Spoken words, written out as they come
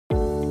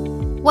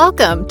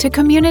Welcome to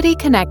Community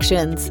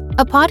Connections,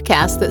 a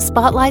podcast that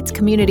spotlights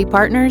community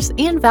partners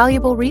and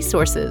valuable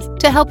resources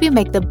to help you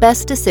make the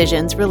best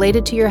decisions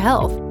related to your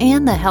health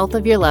and the health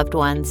of your loved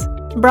ones.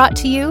 Brought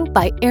to you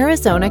by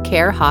Arizona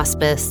Care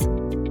Hospice.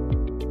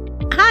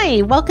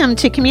 Hi, welcome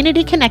to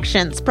Community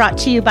Connections, brought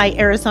to you by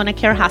Arizona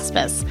Care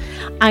Hospice.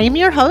 I am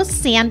your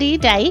host, Sandy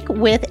Dyke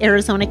with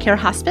Arizona Care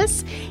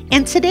Hospice,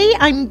 and today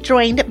I'm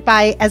joined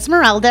by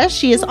Esmeralda.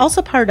 She is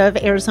also part of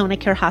Arizona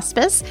Care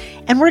Hospice,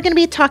 and we're going to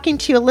be talking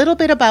to you a little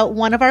bit about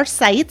one of our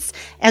sites.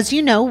 As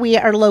you know, we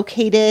are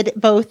located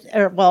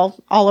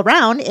all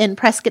around in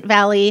Prescott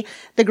Valley,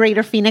 the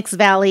Greater Phoenix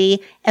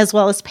Valley, as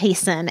well as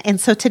Payson. And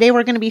so today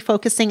we're going to be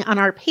focusing on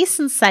our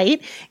Payson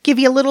site, give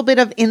you a little bit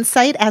of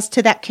insight as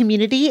to that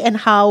community and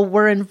how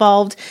we're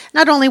involved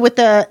not only with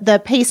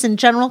the Payson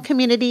general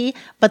community,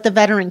 but the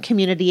veteran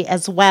community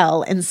as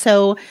well. And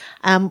so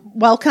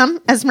welcome,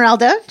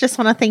 Esmeralda. Just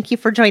want to thank you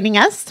for joining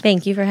us.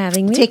 Thank you for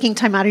having me. Taking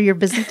time out of your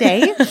busy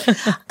day.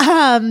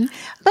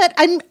 But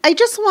I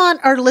just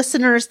want our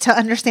listeners to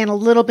understand a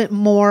little bit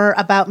more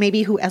about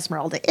maybe who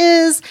Esmeralda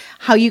is,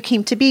 how you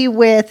came to be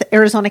with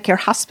Arizona Care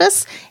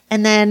Hospice,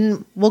 and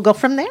then we'll go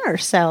from there.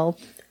 So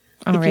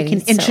if you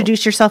can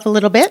introduce yourself a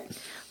little bit.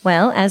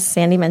 Well, as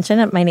Sandy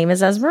mentioned, my name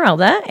is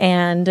Esmeralda,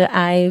 and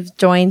I've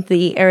joined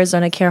the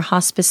Arizona Care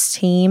Hospice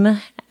team.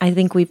 I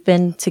think we've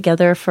been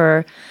together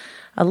for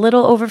a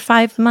little over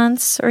 5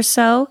 months or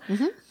so.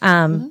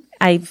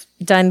 I've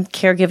done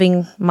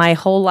caregiving my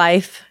whole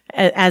life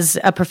as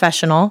a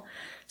professional.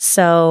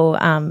 So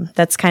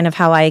that's kind of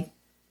how I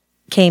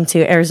came to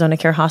Arizona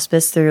Care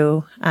Hospice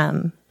through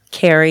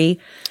Carrie,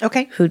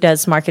 who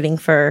does marketing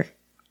for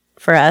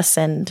us,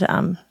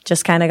 and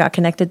just kind of got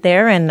connected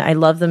there. And I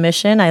love the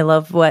mission. I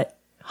love what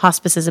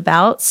hospice is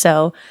about.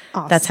 So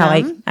That's how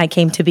I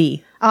came to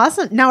be.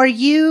 Awesome. Now, are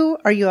you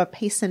a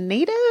Payson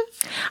native?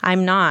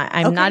 I'm not.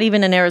 I'm not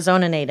even an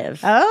Arizona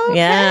native. Okay.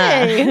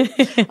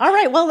 Yeah. All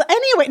right. Well,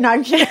 anyway, no,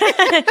 I'm kidding.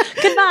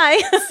 Goodbye.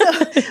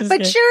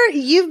 But sure,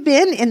 you've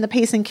been in the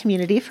Payson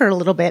community for a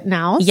little bit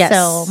now.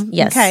 Yes.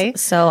 Yes. Okay.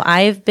 So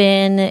I've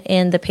been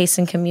in the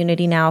Payson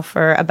community now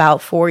for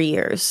about 4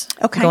 years.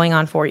 Okay. Going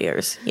on 4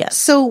 years. Yes.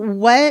 So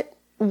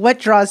what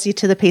draws you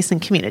to the Payson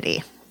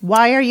community?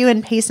 Why are you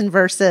in Payson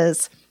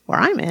versus where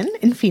I'm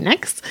in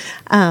Phoenix?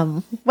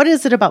 What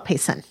is it about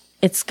Payson?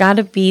 It's got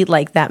to be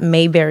like that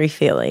Mayberry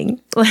feeling.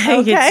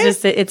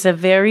 It's a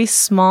very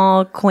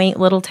small, quaint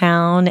little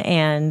town,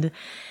 and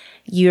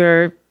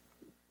you're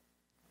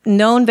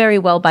known very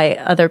well by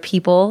other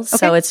people. Okay.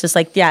 So it's just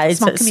like, it's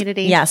small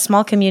community. Yeah,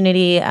 small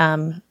community.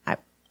 I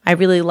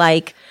really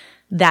like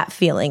that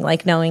feeling,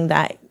 like knowing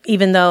that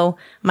even though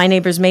my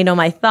neighbors may know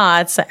my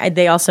thoughts,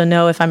 they also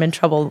know if I'm in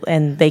trouble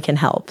and they can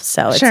help.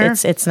 So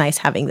it's nice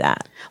having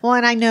that. Well,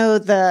 and I know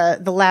the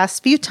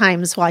last few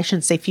times, well, I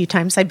shouldn't say few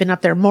times, I've been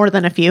up there more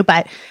than a few,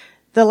 but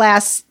the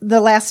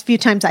last few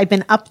times I've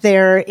been up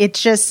there, it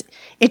just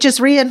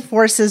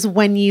reinforces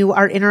when you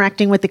are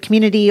interacting with the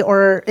community,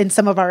 or in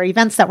some of our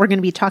events that we're going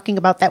to be talking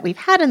about that we've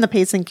had in the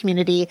Payson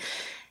community,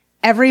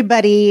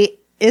 everybody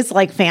is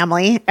like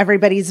family.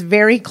 Everybody's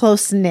very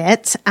close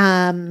knit.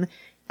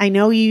 I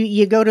know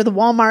you go to the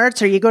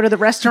Walmarts or you go to the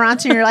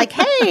restaurants and you're like,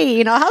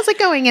 hey, how's it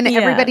going? And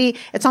everybody,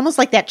 it's almost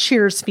like that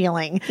Cheers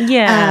feeling.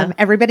 Yeah.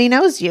 Everybody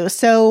knows you.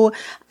 So,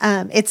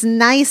 it's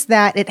nice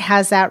that it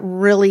has that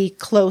really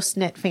close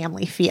knit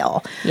family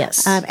feel.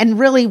 Yes. And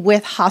really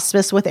with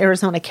hospice, with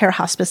Arizona Care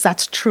Hospice,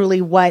 that's truly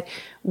what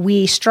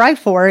we strive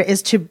for,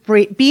 is to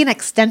be an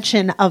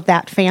extension of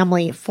that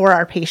family for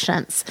our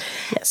patients.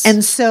 Yes.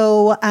 And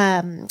so,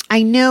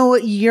 I know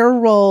your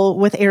role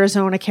with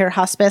Arizona Care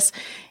Hospice,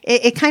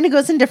 it kind of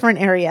goes in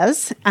different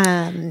areas.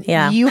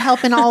 You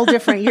help in all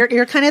different,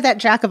 you're kind of that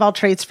jack of all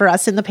trades for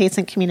us in the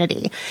Payson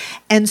community.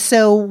 And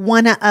so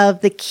one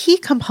of the key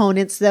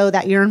components though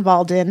that you're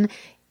involved in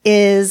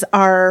is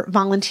our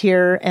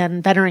volunteer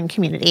and veteran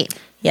community.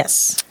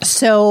 Yes.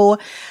 So,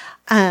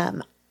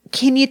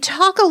 can you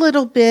talk a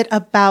little bit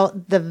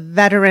about the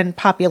veteran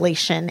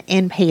population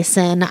in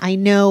Payson? I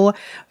know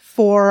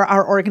for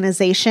our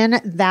organization,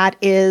 that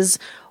is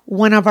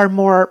one of our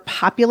more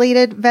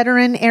populated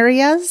veteran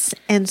areas.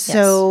 And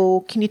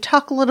so can you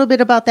talk a little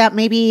bit about that,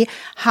 maybe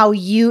how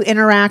you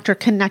interact or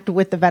connect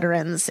with the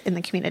veterans in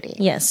the community?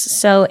 Yes.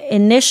 So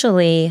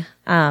initially,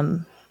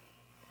 the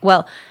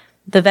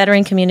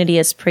veteran community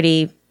is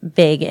pretty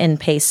big in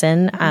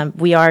Payson.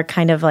 We are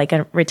kind of like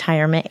a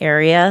retirement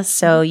area.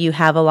 So you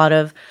have a lot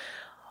of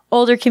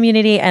older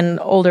community and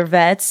older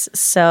vets.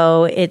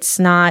 So it's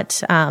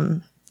not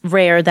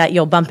rare that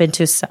you'll bump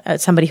into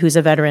somebody who's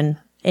a veteran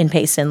in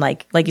Payson,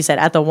 like you said,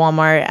 at the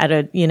Walmart, at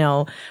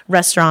a,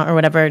 restaurant or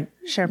whatever.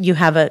 Sure. You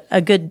have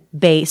a good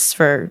base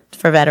for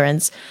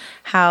veterans.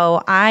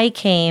 How I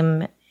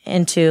came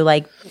into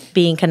like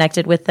being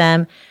connected with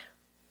them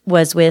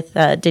was with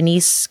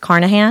Denise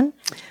Carnahan.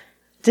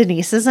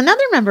 Denise is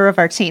another member of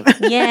our team.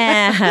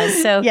 Yeah.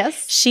 So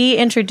yes. She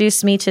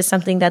introduced me to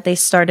something that they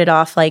started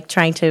off like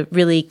trying to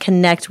really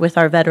connect with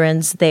our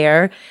veterans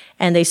there.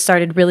 And they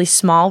started really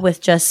small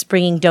with just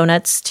bringing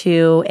donuts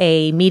to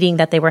a meeting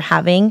that they were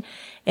having.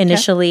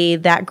 Initially,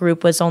 that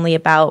group was only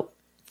about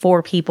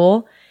 4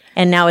 people,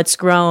 and now it's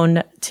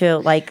grown to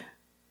like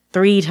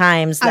 3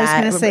 times that, I was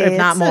going to say, if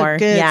not more. A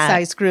good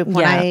size group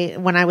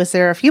when I was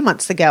there a few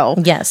months ago.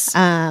 Yes.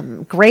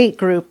 Great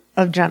group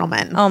of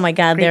gentlemen. Oh my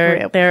God,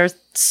 they're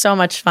so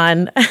much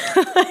fun.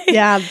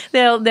 Yeah,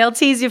 they'll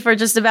tease you for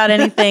just about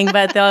anything,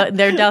 but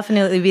they'll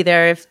definitely be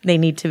there if they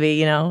need to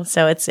be.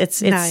 So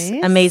it's Nice.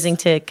 amazing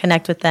to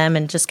connect with them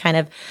and just kind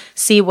of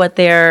see what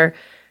they're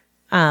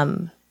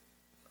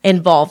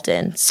involved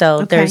in.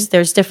 So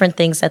there's different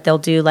things that they'll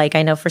do. Like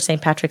I know for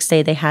St. Patrick's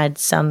Day they had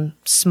some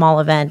small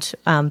event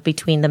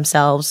between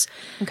themselves.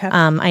 Okay.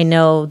 I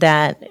know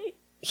that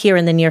here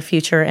in the near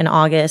future in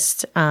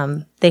August,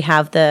 they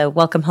have the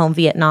Welcome Home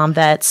Vietnam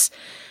Vets,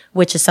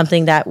 which is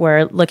something that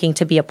we're looking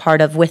to be a part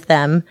of with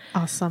them.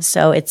 Awesome.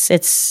 So it's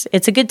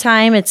a good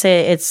time.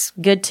 It's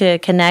good to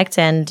connect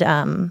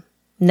and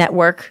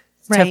network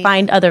to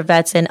find other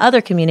vets in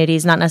other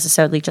communities, not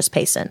necessarily just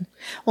Payson.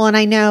 Well, and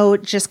I know,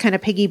 just kind of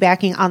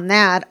piggybacking on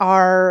that,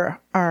 our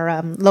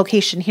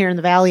location here in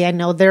the Valley, I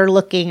know they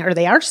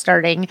are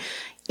starting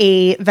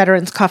a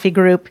veterans coffee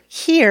group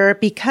here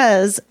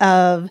because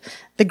of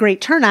the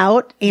great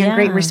turnout and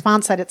great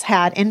response that it's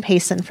had in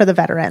Payson for the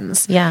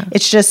veterans. Yeah.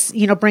 It's just,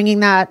 bringing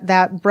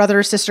that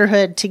brother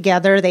sisterhood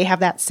together. They have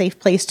that safe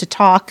place to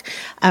talk,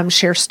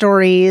 share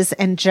stories,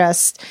 and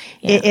just,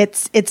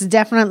 it's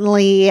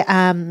definitely,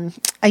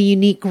 a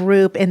unique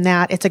group in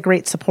that it's a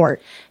great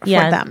support for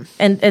them.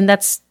 And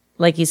that's,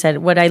 like you said,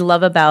 what I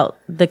love about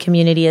the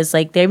community is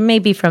like they may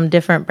be from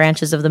different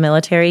branches of the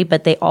military,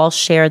 but they all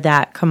share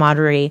that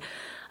camaraderie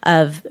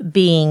of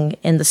being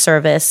in the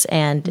service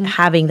and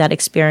having that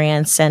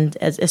experience. And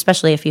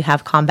especially if you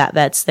have combat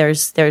vets,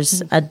 there's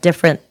a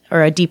different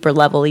or a deeper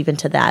level even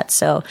to that.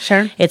 So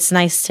it's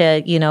nice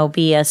to,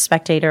 be a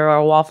spectator or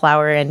a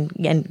wallflower and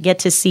get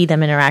to see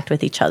them interact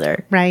with each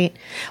other. Right.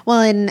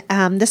 Well,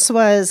 and this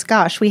was,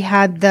 we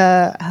had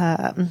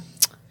the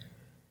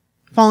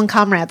Fallen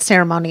Comrade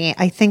ceremony.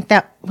 I think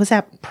that was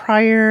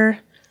prior.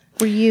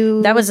 Were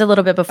you? That was a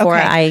little bit before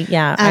I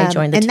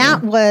joined the team.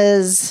 And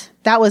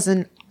that was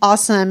an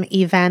awesome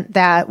event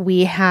that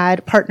we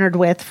had partnered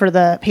with for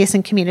the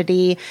Payson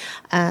community.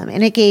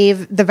 And it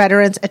gave the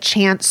veterans a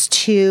chance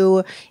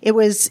to, it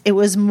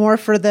was more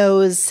for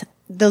those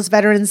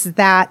veterans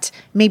that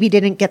maybe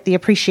didn't get the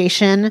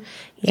appreciation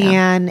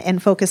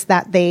and focus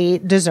that they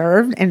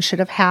deserved and should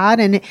have had.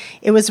 And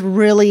it was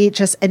really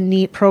just a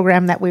neat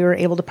program that we were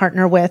able to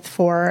partner with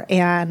for,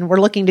 and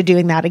we're looking to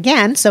doing that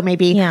again. So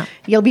maybe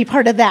you'll be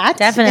part of that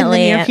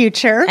definitely in the near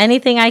future.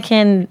 Anything I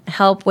can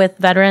help with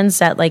veterans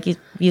that, like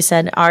you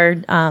said,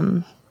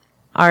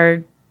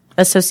 our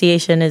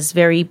association is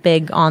very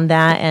big on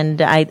that.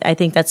 And I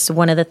think that's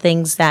one of the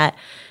things that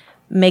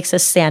makes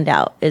us stand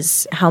out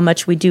is how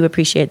much we do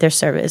appreciate their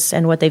service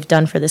and what they've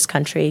done for this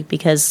country,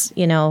 because,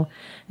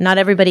 not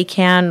everybody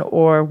can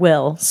or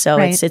will. So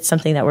it's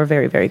something that we're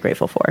very, very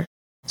grateful for.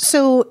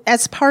 So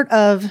as part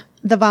of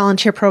the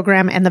volunteer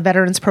program and the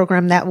veterans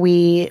program that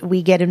we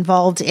get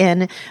involved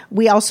in,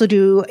 we also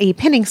do a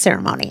pinning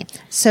ceremony.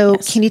 So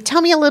can you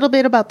tell me a little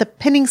bit about the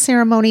pinning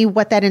ceremony,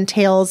 what that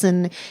entails,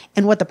 and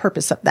what the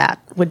purpose of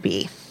that would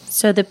be?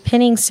 So the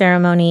pinning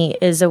ceremony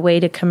is a way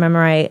to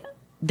commemorate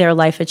their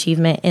life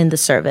achievement in the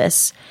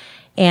service.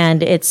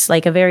 And it's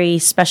like a very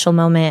special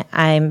moment.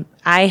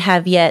 I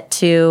have yet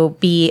to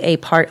be a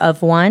part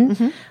of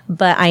one,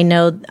 but I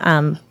know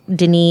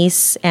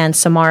Denise and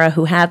Samara,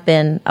 who have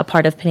been a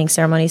part of pinning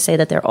ceremonies, say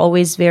that they're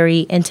always very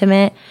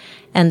intimate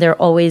and they're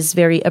always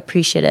very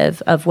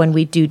appreciative of when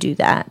we do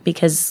that,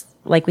 because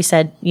like we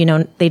said,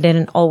 they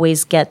didn't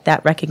always get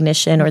that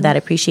recognition or that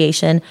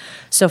appreciation.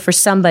 So for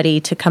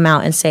somebody to come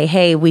out and say,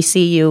 hey, we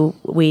see you,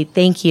 we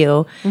thank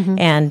you,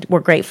 and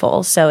we're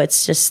grateful. So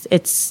it's just,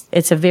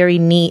 it's a very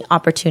neat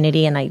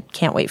opportunity, and I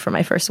can't wait for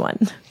my first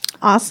one.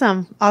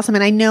 Awesome.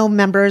 And I know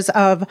members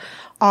of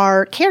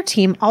our care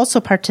team also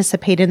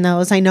participate in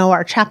those. I know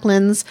our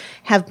chaplains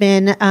have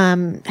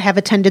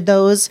attended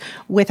those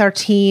with our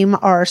team.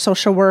 Our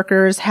social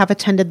workers have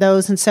attended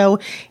those. And so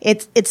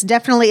it's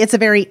a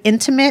very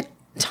intimate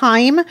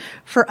time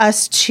for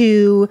us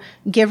to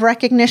give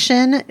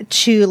recognition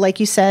to, like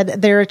you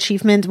said, their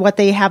achievement, what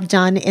they have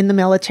done in the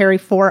military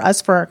for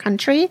us, for our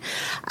country.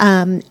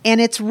 And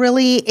it's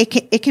really,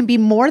 it can be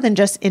more than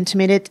just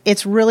intimate.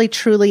 It's really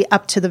truly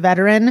up to the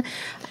veteran,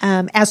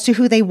 as to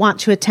who they want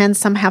to attend.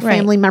 Some have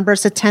family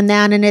members attend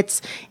that, and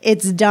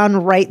it's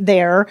done right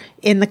there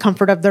in the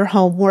comfort of their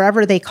home,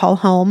 wherever they call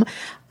home.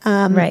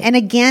 And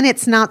again,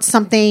 it's not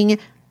something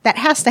that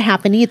has to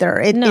happen either.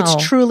 It's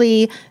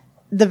truly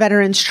the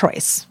veteran's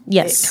choice.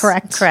 Yes.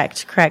 Correct.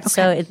 Okay.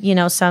 So,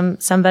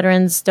 some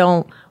veterans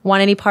don't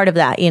want any part of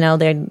that.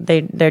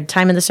 Their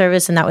time in the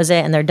service and that was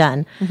it and they're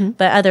done.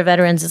 But other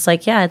veterans, it's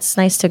like, it's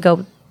nice to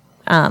go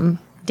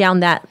down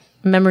that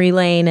memory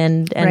lane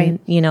and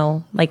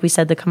like we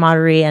said, the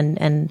camaraderie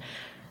and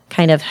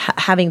kind of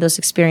having those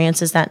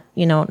experiences that,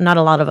 not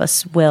a lot of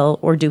us will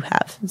or do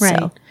have. Right.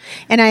 So.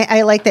 And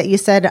I like that you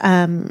said,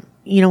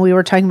 we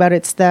were talking about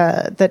it's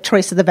the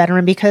choice of the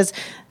veteran, because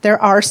there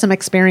are some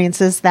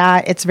experiences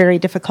that it's very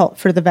difficult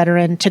for the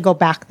veteran to go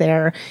back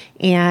there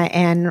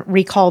and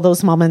recall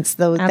those moments,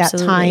 that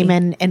time.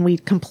 And we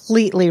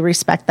completely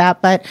respect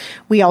that. But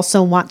we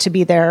also want to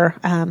be there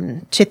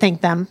to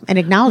thank them and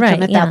acknowledge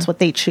them if that's what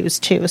they choose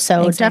to.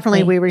 So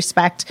definitely we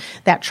respect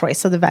that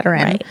choice of the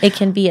veteran. Right. It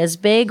can be as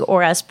big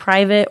or as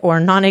private or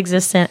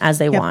non-existent as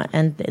they want.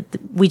 And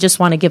we just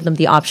want to give them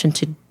the option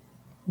to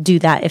do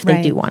that if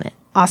they do want it.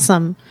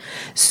 Awesome.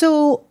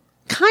 So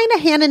kind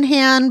of hand in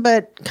hand,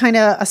 but kind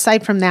of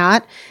aside from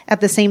that,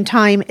 at the same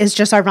time, is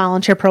just our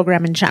volunteer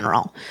program in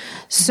general.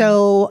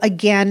 So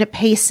again,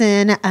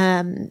 Payson,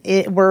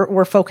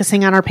 we're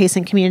focusing on our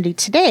Payson community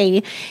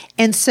today.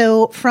 And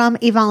so from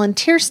a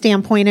volunteer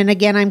standpoint, and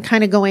again, I'm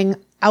kind of going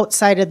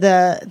outside of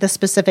the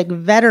specific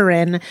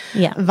veteran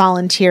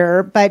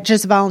volunteer, but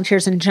just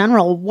volunteers in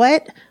general,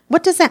 what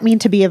does that mean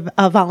to be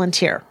a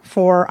volunteer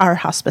for our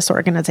hospice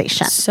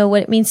organization? So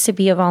what it means to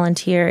be a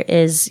volunteer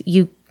is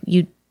you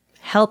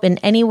help in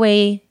any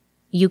way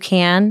you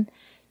can,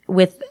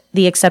 with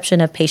the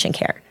exception of patient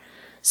care.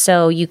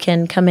 So you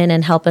can come in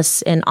and help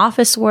us in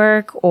office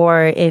work,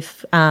 or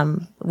if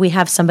we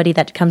have somebody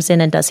that comes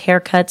in and does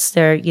haircuts,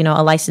 they're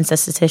a licensed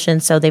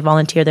esthetician, so they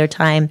volunteer their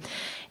time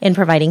in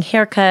providing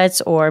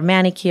haircuts or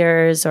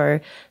manicures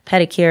or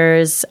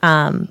pedicures.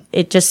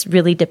 It just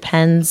really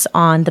depends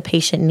on the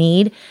patient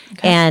need,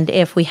 and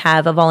if we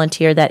have a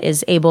volunteer that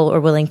is able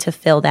or willing to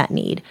fill that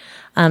need.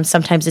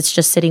 Sometimes it's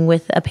just sitting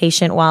with a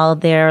patient while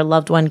their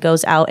loved one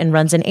goes out and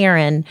runs an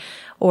errand,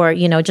 or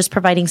just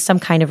providing some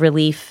kind of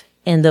relief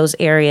in those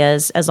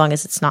areas, as long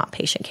as it's not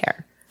patient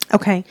care.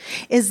 Okay.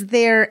 Is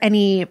there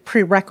any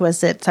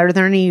prerequisites? Are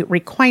there any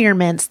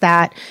requirements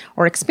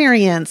or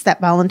experience that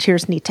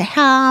volunteers need to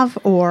have,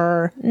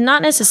 or?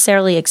 Not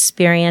necessarily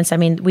experience. I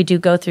mean, we do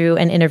go through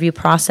an interview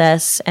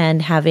process,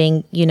 and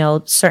having,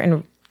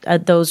 certain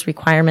those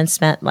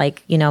requirements met,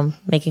 like,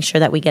 making sure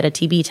that we get a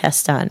TB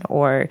test done,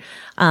 or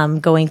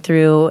going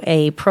through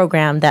a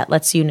program that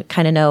lets you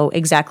kind of know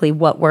exactly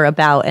what we're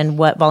about and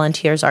what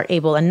volunteers are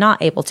able and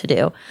not able to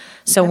do.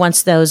 So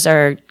once those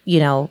are,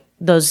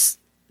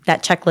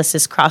 that checklist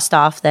is crossed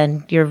off,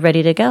 then you're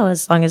ready to go,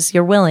 as long as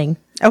you're willing.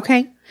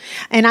 Okay.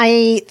 And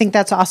I think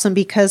that's awesome,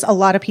 because a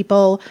lot of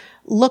people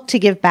look to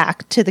give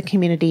back to the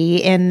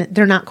community, and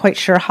they're not quite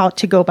sure how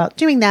to go about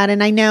doing that.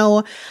 And I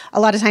know a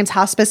lot of times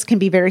hospice can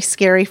be very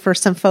scary for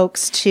some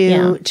folks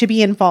to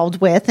be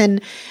involved with.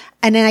 And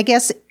then I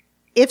guess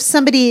if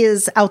somebody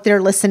is out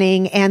there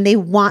listening and they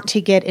want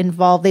to get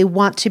involved, they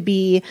want to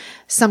be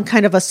some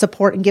kind of a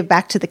support and give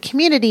back to the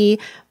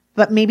community,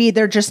 but maybe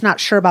they're just not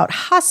sure about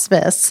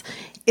hospice.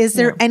 Is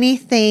there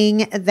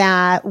anything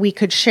that we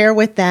could share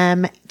with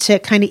them to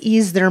kind of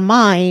ease their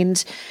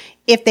mind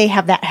if they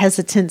have that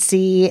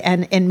hesitancy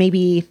and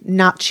maybe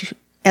not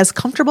as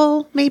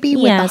comfortable maybe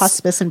with the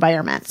hospice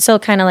environment? So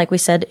kind of like we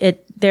said,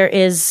 there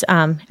is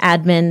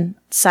admin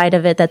side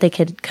of it that they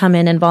could come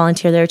in and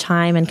volunteer their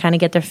time and kind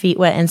of get their feet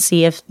wet and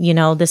see if,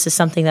 this is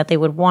something that they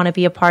would want to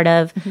be a part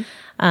of.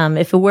 Mm-hmm.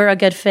 If we're a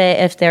good fit,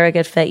 if they're a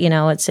good fit,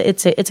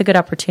 it's a good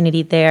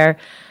opportunity there.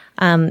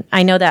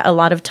 I know that a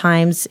lot of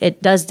times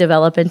it does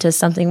develop into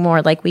something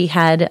more. Like we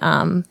had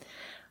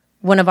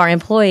one of our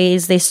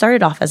employees, they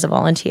started off as a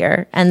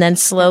volunteer and then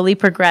slowly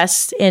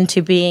progressed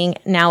into being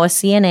now a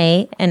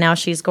CNA, and now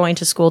she's going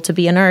to school to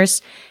be a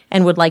nurse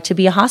and would like to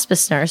be a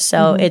hospice nurse.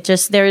 So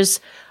there's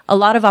a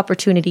lot of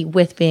opportunity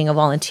with being a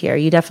volunteer.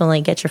 You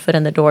definitely get your foot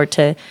in the door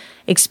to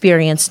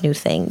experience new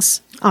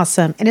things.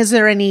 Awesome. And is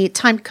there any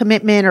time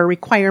commitment or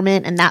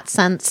requirement in that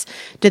sense?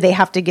 Do they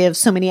have to give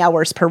so many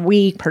hours per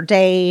week, per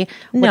day?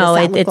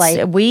 No,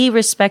 we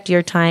respect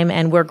your time,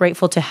 and we're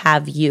grateful to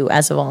have you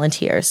as a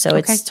volunteer. So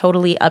it's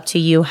totally up to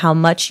you how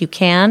much you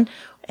can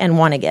and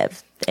want to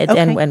give.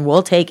 And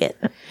we'll take it.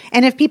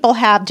 And if people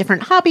have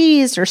different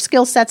hobbies or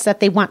skill sets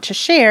that they want to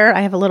share,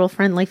 I have a little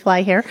friendly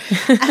fly here.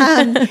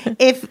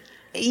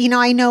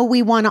 I know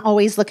we want to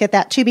always look at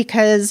that too,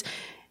 because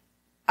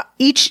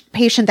each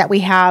patient that we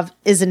have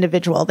is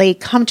individual. They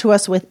come to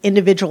us with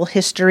individual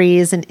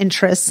histories and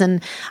interests.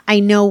 And I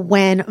know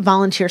when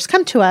volunteers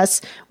come to us,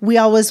 we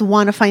always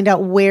want to find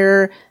out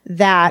where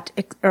not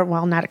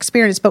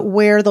experience, but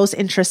where those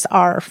interests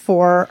are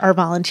for our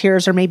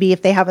volunteers, or maybe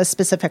if they have a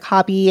specific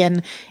hobby,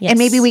 and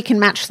maybe we can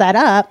match that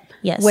up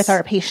with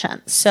our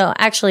patients. So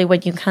actually,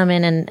 when you come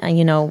in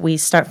and, we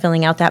start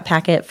filling out that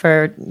packet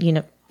for,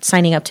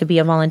 signing up to be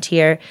a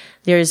volunteer,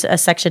 there's a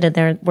section in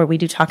there where we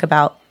do talk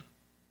about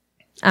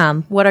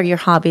what are your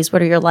hobbies?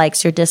 What are your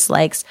likes, your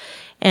dislikes?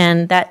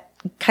 And that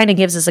kind of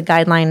gives us a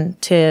guideline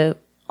to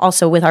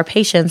also with our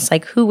patients,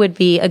 like who would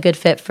be a good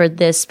fit for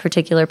this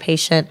particular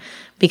patient,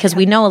 because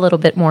we know a little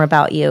bit more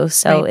about you.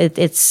 So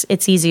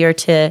it's easier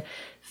to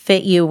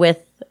fit you with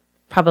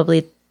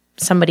probably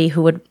somebody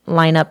who would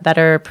line up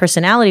better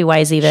personality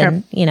wise,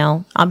 even,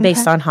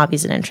 based on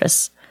hobbies and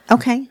interests.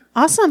 Okay.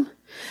 Awesome.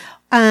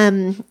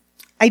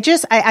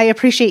 I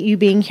appreciate you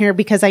being here,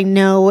 because I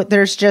know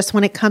there's just,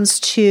 when it comes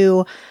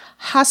to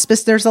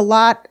hospice, there's a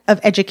lot of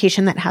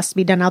education that has to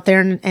be done out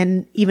there,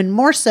 and even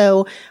more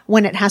so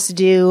when it has to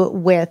do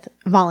with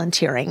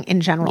volunteering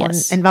in general.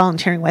 Yes. and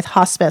volunteering with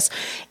hospice.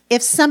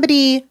 If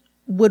somebody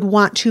would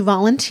want to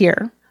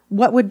volunteer,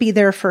 what would be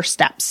their first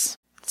steps?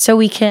 So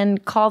we can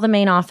call the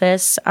main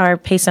office, our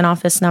PACEN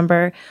office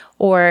number,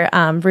 or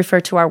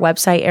refer to our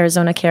website,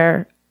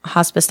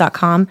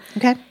 arizonacarehospice.com.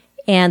 Okay.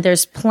 And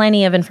there's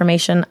plenty of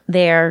information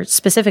there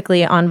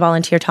specifically on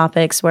volunteer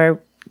topics where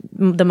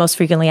the most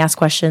frequently asked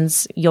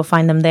questions, you'll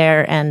find them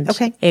there, and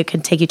it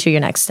can take you to your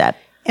next step.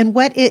 And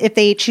what if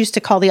they choose to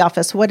call the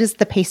office? What is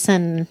the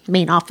PACEN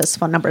main office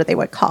phone number they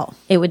would call?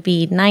 It would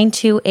be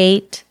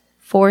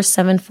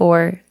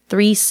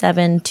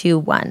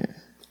 928-474-3721.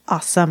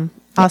 Awesome.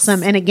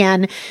 Awesome. And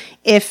again,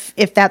 if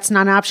that's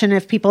not an option,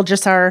 if people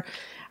just are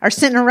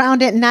sitting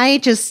around at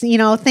night, just,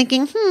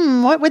 thinking,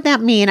 what would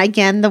that mean?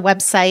 Again, the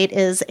website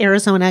is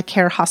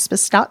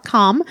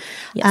arizonacarehospice.com.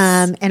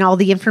 Yes. And all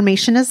the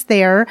information is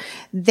there.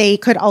 They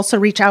could also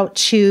reach out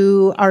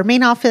to our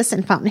main office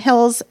in Fountain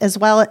Hills as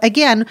well.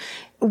 Again,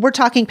 we're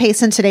talking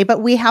PACEN today,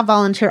 but we have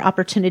volunteer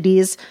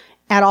opportunities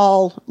at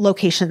all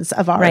locations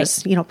of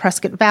ours, right.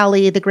 Prescott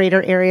Valley, the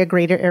greater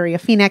area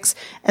Phoenix,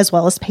 as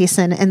well as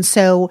PACEN. And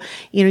so,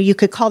 you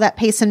could call that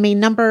PACEN main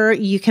number.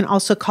 You can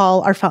also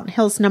call our Fountain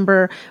Hills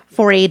number,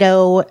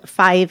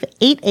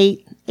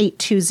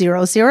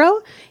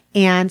 480-588-8200.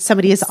 And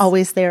somebody is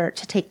always there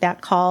to take that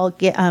call,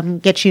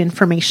 get you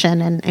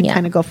information and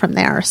kind of go from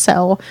there.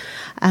 So,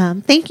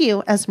 thank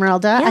you,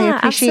 Esmeralda. I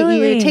appreciate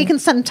you taking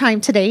some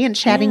time today and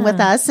chatting with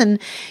us. And,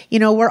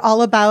 we're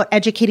all about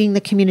educating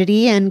the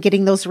community and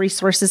getting those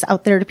resources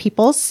out there to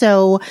people.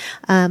 So,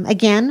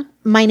 again,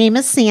 my name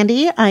is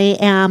Sandy. I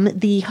am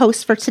the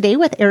host for today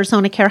with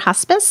Arizona Care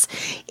Hospice.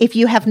 If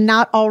you have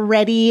not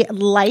already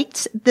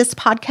liked this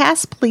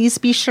podcast, please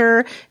be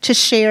sure to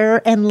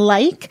share and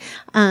like.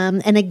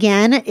 And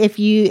again, if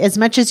you, as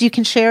much as you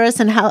can share us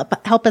and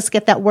help us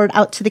get that word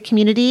out to the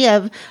community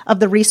of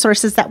the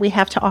resources that we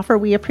have to offer,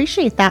 we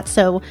appreciate that.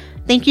 So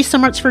thank you so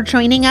much for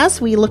joining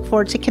us. We look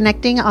forward to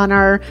connecting on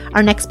our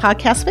next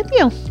podcast with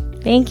you.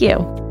 Thank you.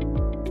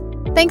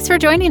 Thanks for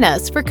joining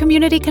us for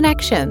Community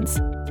Connections,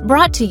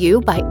 brought to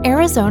you by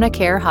Arizona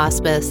Care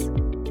Hospice.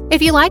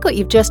 If you like what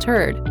you've just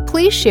heard,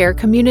 please share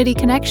Community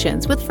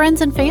Connections with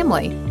friends and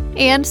family,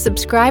 and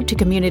subscribe to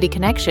Community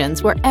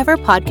Connections wherever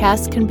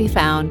podcasts can be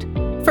found.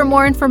 For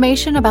more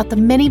information about the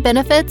many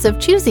benefits of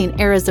choosing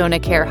Arizona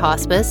Care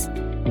Hospice,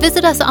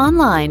 visit us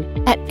online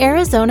at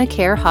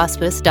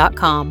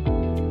arizonacarehospice.com.